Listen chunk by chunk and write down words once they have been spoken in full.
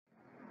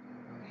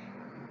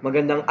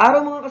Magandang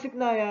araw mga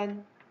kasiknayan!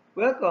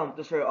 Welcome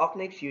to Sir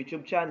Ocnic's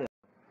YouTube channel.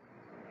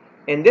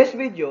 In this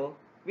video,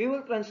 we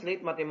will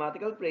translate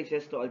mathematical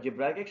phrases to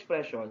algebraic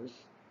expressions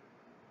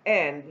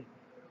and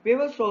we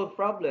will solve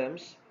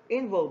problems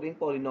involving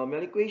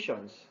polynomial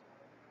equations.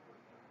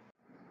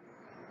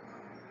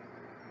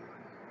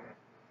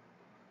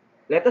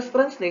 Let us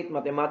translate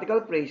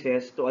mathematical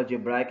phrases to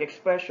algebraic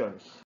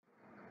expressions.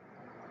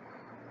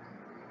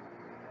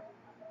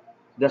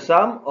 The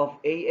sum of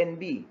A and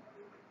B,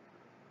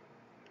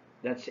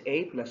 that's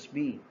A plus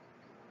B.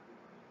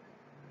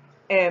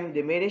 M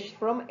diminished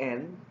from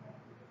N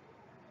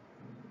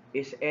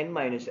is N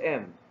minus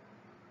M.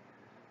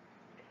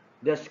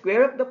 The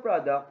square of the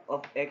product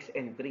of X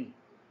and 3,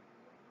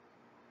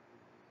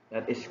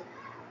 that is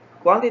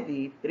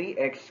quantity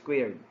 3x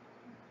squared.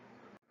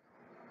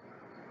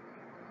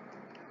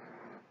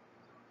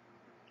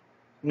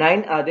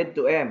 Nine added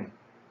to M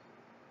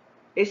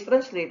is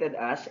translated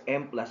as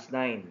M plus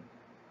 9.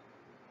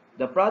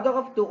 The product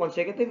of two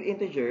consecutive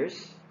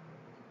integers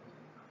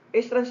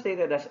is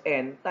translated as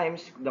N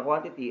times the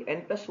quantity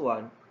N plus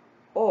 1,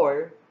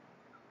 or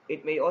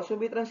it may also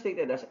be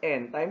translated as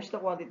N times the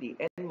quantity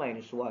N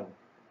minus 1.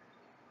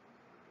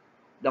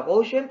 The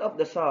quotient of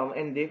the sum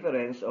and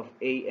difference of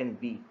A and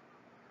B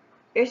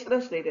is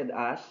translated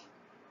as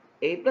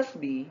A plus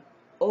B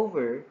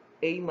over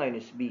A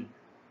minus B.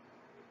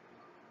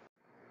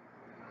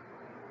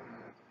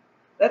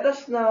 Let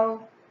us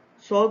now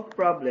solve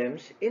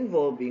problems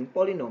involving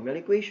polynomial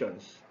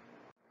equations.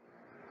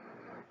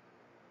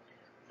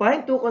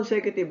 Find two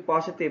consecutive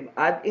positive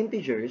odd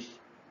integers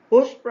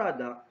whose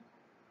product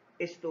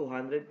is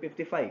 255.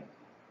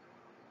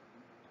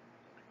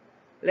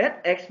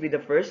 Let x be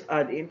the first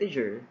odd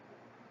integer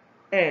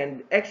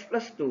and x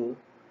plus 2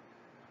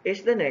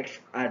 is the next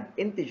odd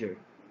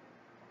integer.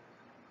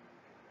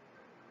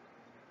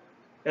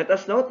 Let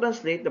us now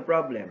translate the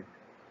problem.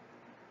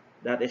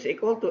 That is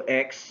equal to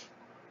x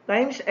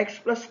times x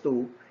plus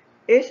 2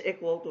 is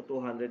equal to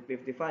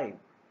 255.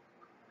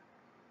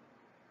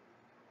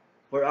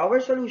 For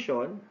our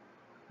solution,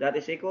 that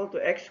is equal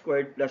to x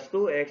squared plus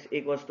 2x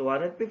equals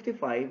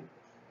 255,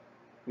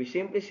 we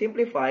simply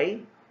simplify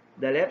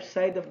the left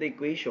side of the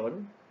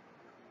equation.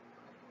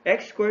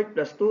 X squared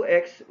plus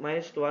 2x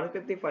minus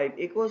 255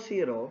 equals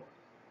 0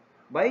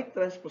 by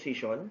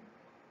transposition.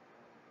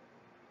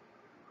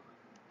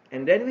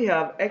 And then we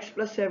have x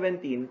plus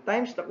 17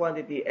 times the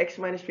quantity x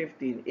minus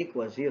 15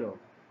 equals 0.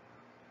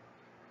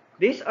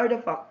 These are the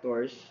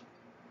factors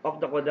of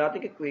the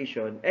quadratic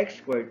equation x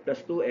squared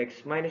plus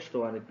 2x minus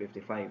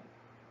 255.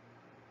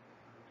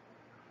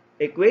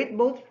 Equate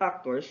both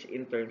factors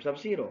in terms of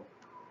 0.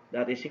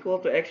 That is equal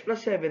to x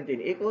plus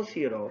 17 equals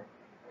 0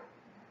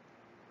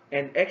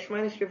 and x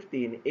minus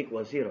 15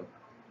 equals 0.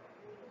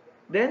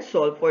 Then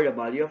solve for the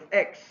value of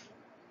x.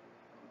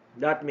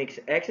 That makes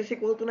x is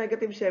equal to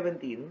negative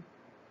 17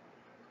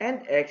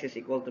 and x is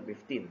equal to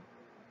 15.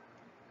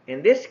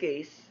 In this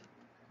case,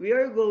 we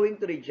are going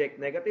to reject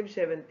negative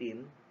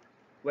 17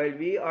 while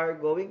we are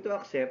going to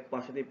accept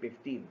positive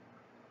 15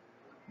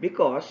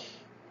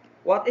 because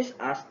what is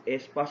asked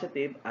is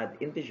positive odd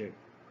integer.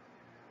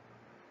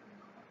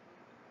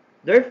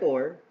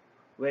 Therefore,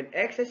 when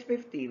x is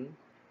 15,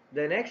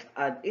 the next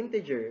odd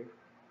integer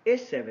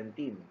is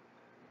 17.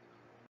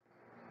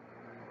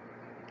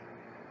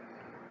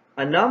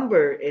 A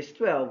number is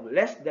 12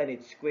 less than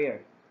its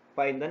square.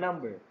 Find the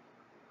number.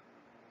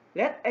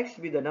 Let x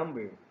be the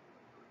number.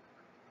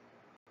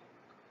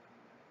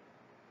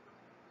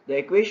 The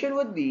equation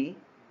would be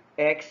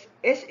x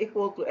is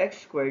equal to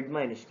x squared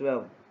minus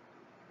 12.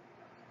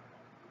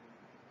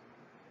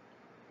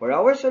 For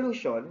our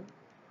solution,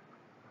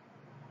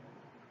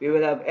 we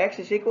will have x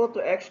is equal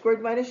to x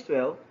squared minus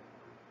 12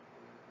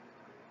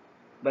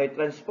 by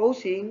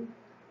transposing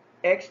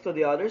x to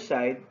the other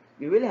side.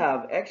 We will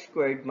have x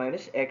squared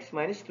minus x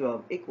minus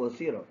 12 equals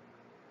 0.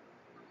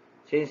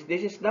 Since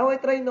this is now a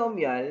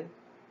trinomial,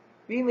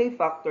 we may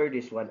factor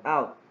this one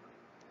out.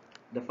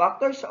 The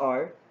factors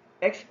are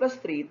x plus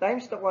 3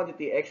 times the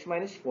quantity x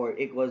minus 4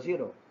 equals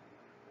 0.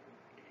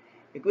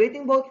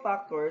 Equating both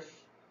factors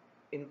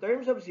in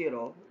terms of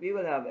 0, we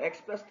will have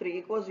x plus 3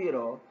 equals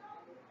 0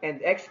 and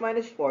x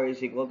minus 4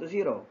 is equal to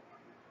 0.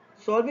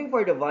 Solving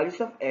for the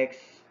values of x,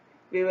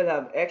 we will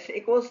have x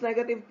equals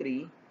negative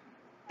 3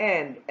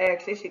 and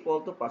x is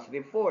equal to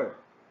positive 4.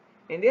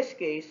 In this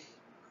case,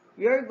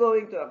 we are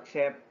going to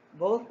accept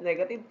both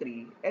negative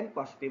 3 and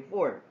positive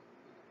 4.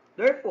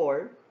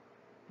 Therefore,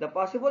 the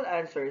possible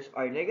answers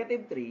are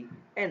negative 3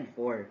 and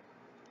 4.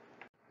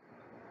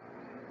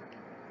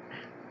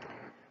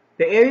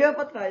 The area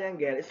of a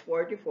triangle is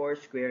 44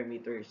 square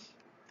meters.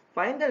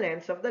 Find the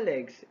lengths of the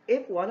legs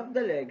if one of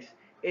the legs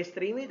is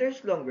 3 meters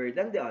longer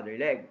than the other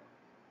leg.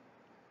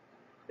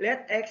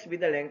 Let x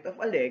be the length of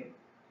a leg,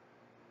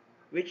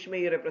 which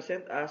may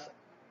represent us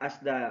as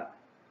the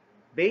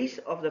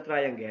base of the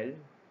triangle,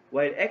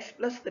 while x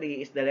plus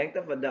 3 is the length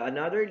of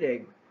another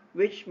leg,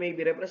 which may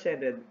be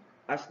represented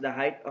as the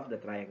height of the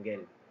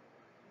triangle.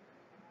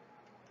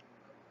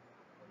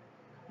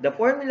 The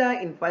formula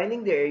in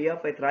finding the area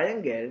of a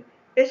triangle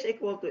is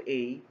equal to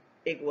a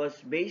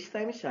equals base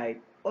times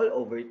height all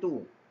over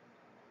 2.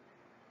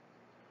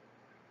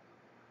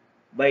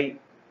 By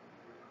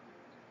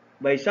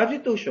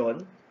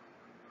substitution,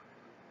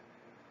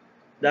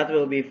 that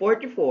will be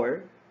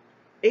 44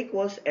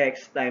 equals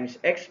x times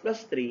x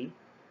plus 3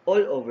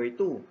 all over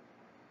 2.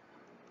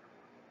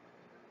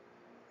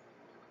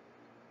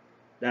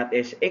 That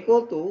is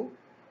equal to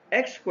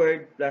x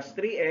squared plus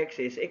 3x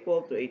is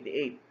equal to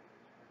 88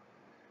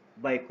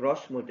 by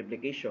cross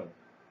multiplication.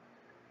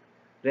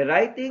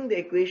 Rewriting the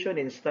equation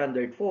in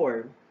standard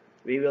form,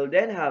 we will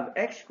then have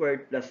x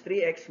squared plus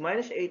 3x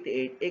minus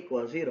 88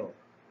 equals 0.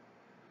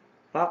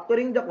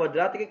 Factoring the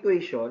quadratic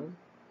equation,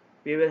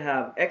 we will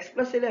have x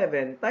plus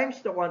 11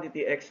 times the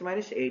quantity x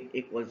minus 8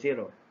 equals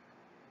 0.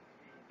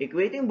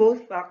 Equating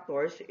both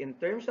factors in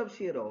terms of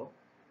 0,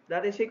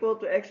 that is equal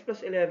to x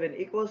plus 11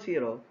 equals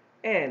 0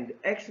 and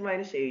x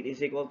minus 8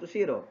 is equal to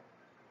 0.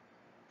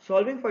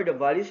 Solving for the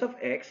values of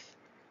x,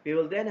 we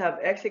will then have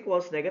x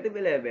equals negative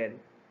 11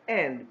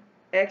 and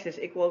x is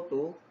equal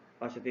to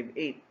positive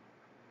 8.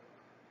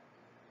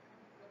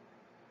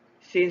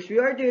 Since we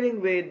are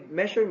dealing with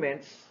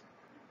measurements,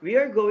 we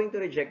are going to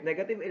reject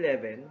negative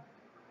 11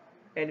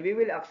 and we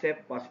will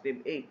accept positive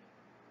 8.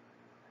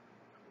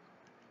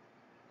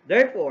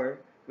 Therefore,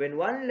 when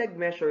one leg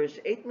measures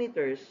 8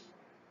 meters,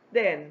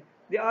 then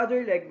the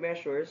other leg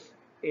measures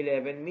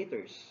 11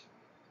 meters.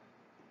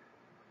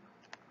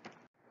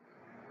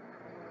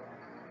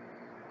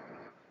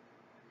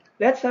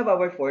 Let's have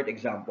our fourth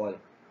example.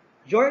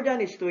 Jordan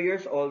is 2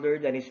 years older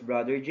than his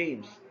brother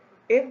James.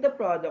 If the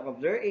product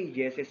of their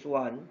ages is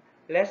 1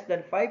 less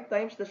than 5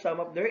 times the sum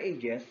of their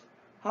ages,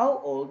 how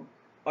old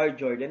are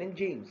Jordan and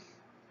James?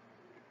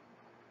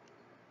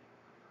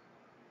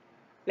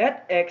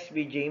 Let x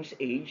be James'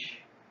 age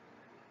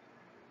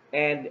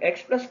and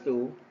x plus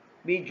 2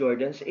 be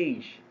Jordan's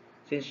age,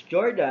 since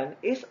Jordan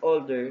is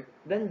older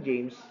than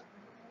James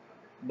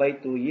by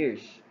 2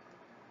 years.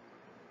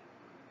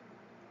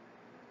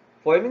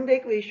 Forming the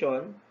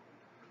equation,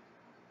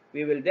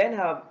 we will then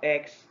have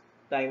x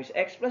times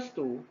x plus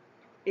 2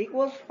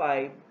 equals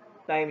 5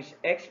 times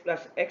x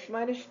plus x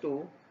minus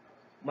 2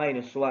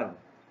 minus 1.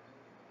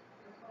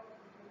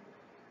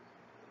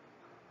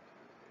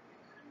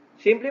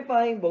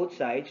 Simplifying both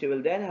sides, we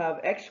will then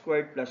have x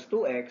squared plus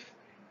 2x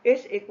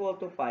is equal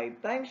to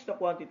 5 times the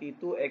quantity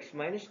 2x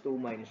minus 2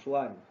 minus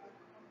 1.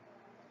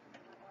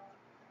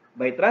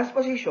 By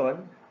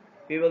transposition,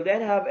 we will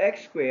then have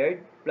x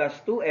squared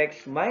plus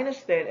 2x minus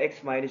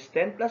 10x minus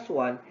 10 plus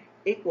 1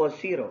 equals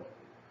 0.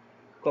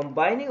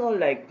 Combining all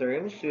like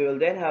terms, we will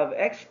then have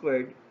x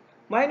squared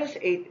minus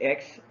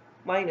 8x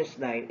minus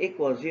 9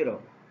 equals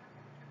 0.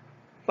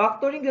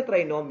 Factoring the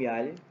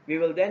trinomial, we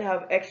will then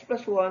have x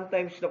plus 1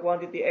 times the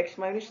quantity x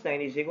minus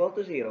 9 is equal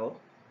to 0.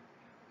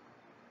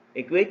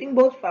 Equating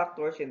both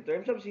factors in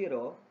terms of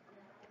 0,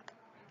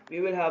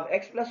 we will have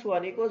x plus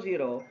 1 equals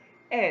 0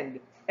 and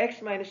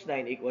x minus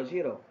 9 equals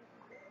 0.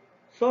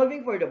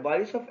 Solving for the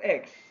values of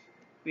x,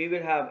 we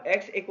will have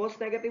x equals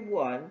negative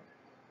 1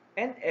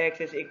 and x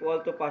is equal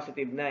to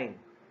positive 9.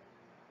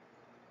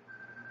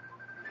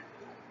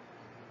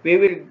 We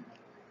will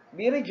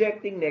be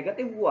rejecting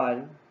negative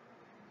 1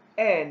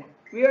 and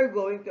we are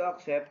going to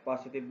accept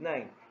positive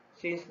 9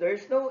 since there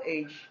is no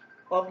age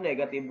of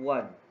negative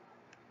 1.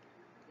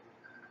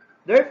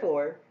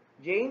 Therefore,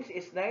 James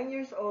is 9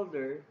 years old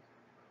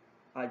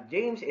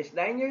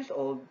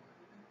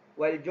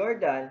while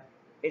Jordan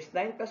is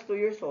 9 plus 2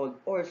 years old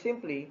or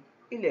simply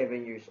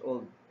 11 years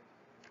old.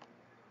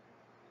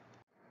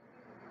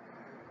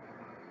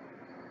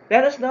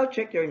 Let us now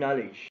check your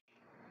knowledge.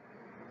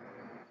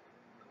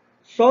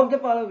 Solve the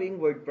following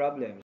word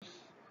problems.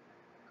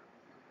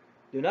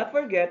 Do not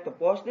forget to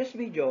pause this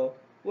video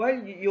while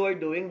you are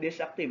doing this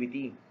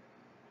activity.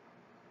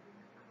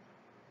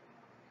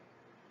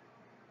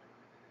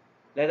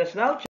 Let us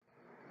now check.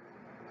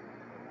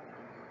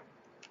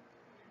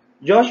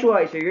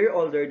 Joshua is a year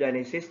older than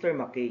his sister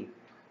McKay.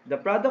 The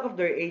product of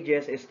their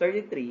ages is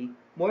 33,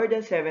 more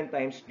than 7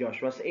 times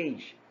Joshua's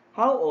age.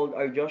 How old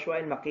are Joshua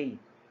and McKay?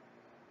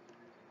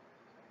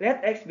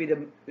 Let x be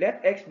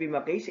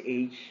McKay's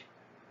age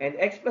and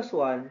x plus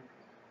 1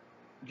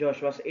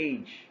 Joshua's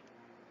age.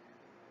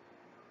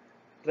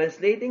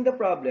 Translating the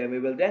problem, we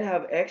will then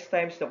have x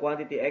times the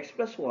quantity x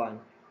plus 1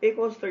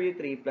 equals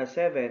 33 plus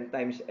 7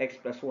 times x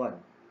plus 1.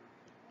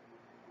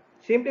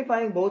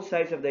 Simplifying both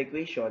sides of the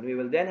equation, we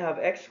will then have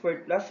x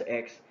squared plus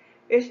x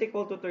is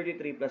equal to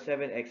 33 plus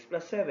 7x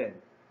plus 7.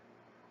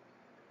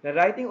 Now,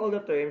 writing all the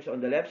terms on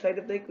the left side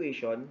of the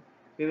equation,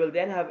 we will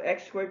then have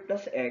x squared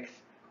plus x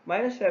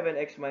minus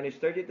 7x minus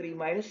 33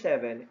 minus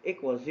 7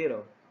 equals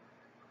 0.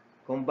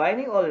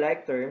 Combining all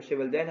like terms, we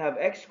will then have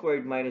x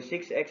squared minus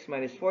 6x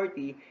minus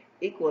 40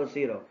 equals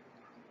 0.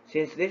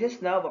 Since this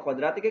is now a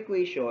quadratic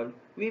equation,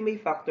 we may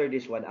factor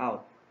this one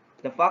out.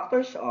 The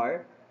factors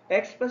are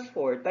x plus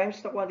 4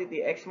 times the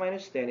quantity x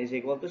minus 10 is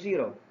equal to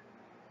 0.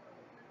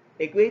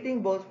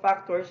 Equating both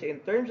factors in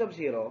terms of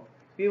 0,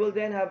 we will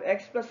then have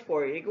x plus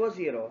 4 equals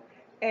 0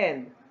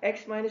 and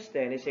x minus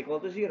 10 is equal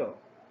to 0.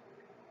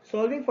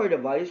 Solving for the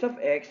values of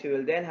x, we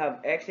will then have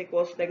x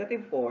equals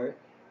negative 4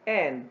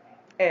 and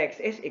x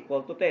is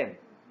equal to 10.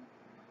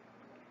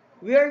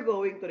 We are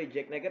going to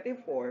reject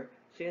negative 4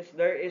 since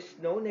there is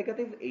no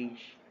negative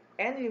h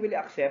and we will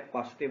accept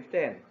positive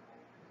 10.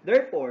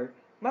 Therefore,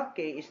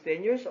 Mackay is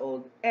 10 years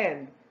old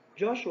and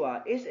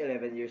Joshua is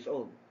 11 years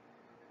old.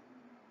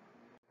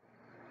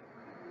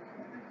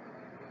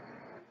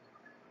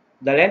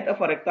 The length of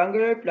a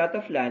rectangular plot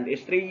of land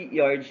is 3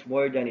 yards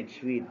more than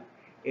its width.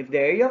 If the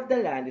area of the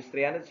land is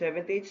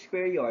 378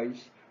 square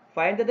yards,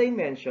 find the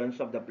dimensions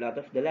of the plot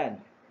of the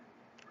land.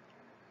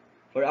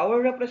 For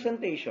our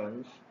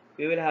representations,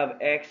 we will have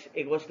x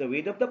equals the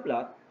width of the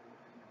plot,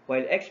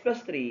 while x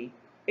plus 3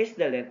 is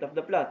the length of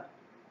the plot.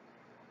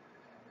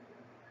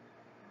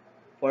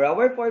 For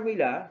our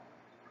formula,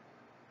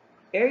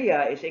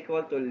 area is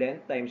equal to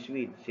length times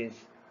width,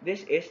 since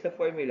this is the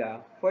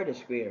formula for the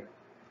square.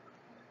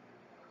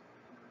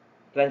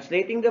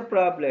 Translating the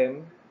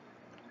problem,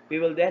 we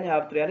will then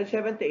have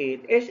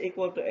 378 is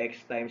equal to x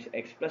times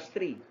x plus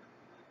 3,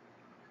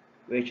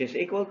 which is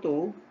equal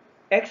to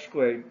x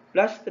squared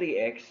plus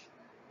 3x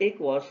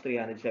equals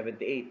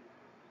 378.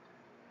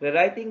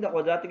 Rewriting the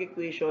quadratic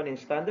equation in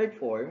standard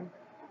form,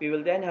 we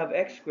will then have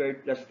x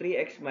squared plus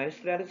 3x minus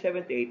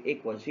 378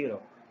 equals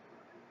 0.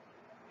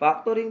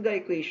 Factoring the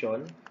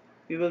equation,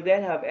 we will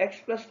then have x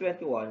plus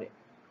 21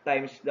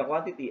 times the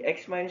quantity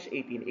x minus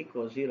 18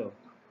 equals 0.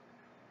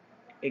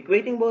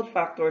 Equating both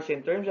factors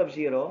in terms of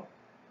 0,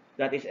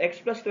 that is x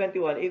plus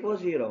 21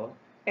 equals 0,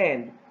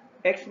 and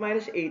x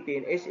minus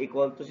 18 is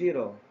equal to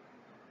 0,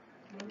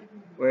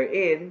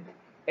 wherein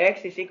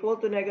x is equal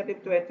to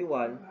negative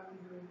 21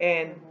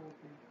 and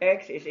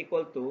x is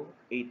equal to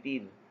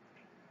 18.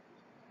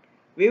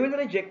 We will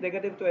reject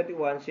negative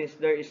 21 since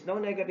there is no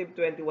negative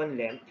 21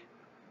 length,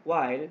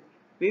 while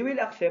we will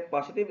accept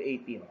positive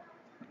 18.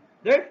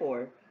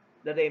 Therefore,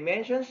 the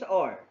dimensions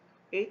are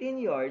 18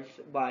 yards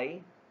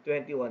by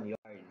 21 yards.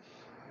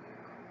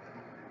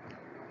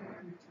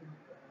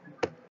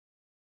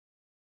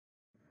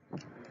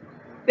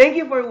 Thank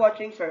you for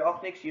watching Sir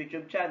Ocnic's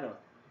YouTube channel.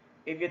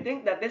 If you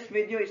think that this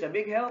video is a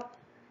big help,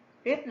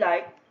 hit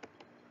like,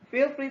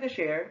 feel free to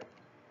share,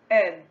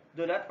 and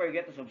do not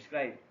forget to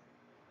subscribe.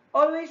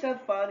 Always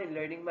have fun in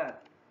learning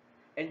math.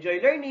 Enjoy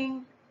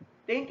learning!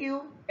 Thank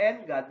you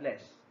and God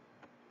bless.